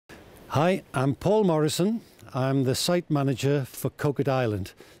Hi, I'm Paul Morrison. I'm the site manager for Coquet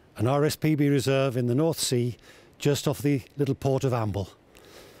Island, an RSPB reserve in the North Sea, just off the little port of Amble.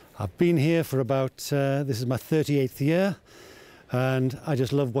 I've been here for about, this is my 38th year, and I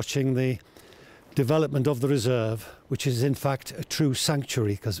just love watching the development of the reserve, which is in fact a true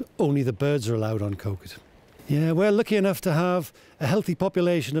sanctuary because only the birds are allowed on Coquet. Yeah, we're lucky enough to have a healthy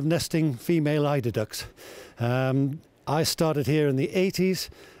population of nesting female eider ducks. I started here in the 80s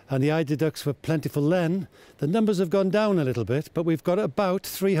and the eider ducks were plentiful then. The numbers have gone down a little bit, but we've got about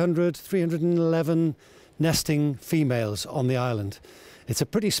 311 nesting females on the island. It's a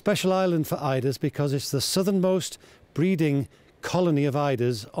pretty special island for eiders because it's the southernmost breeding colony of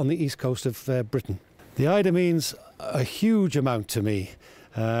eiders on the east coast of Britain. The eider means a huge amount to me.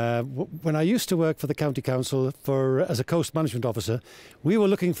 When I used to work for the county council as a coast management officer, we were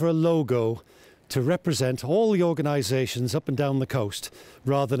looking for a logo to represent all the organisations up and down the coast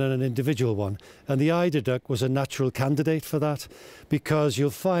rather than an individual one. And the eider duck was a natural candidate for that because you'll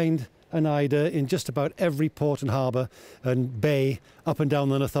find an eider in just about every port and harbour and bay up and down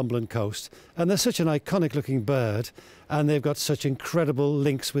the Northumberland coast. And they're such an iconic looking bird and they've got such incredible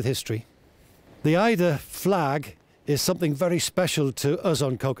links with history. The eider flag is something very special to us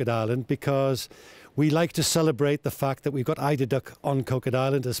on Coquet Island because we like to celebrate the fact that we've got eider duck on Coquet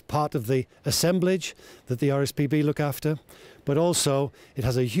Island as part of the assemblage that the RSPB look after, but also it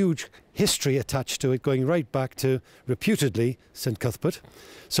has a huge history attached to it going right back to, reputedly, St Cuthbert.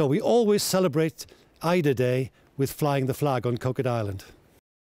 So we always celebrate Eider Day with flying the flag on Coquet Island.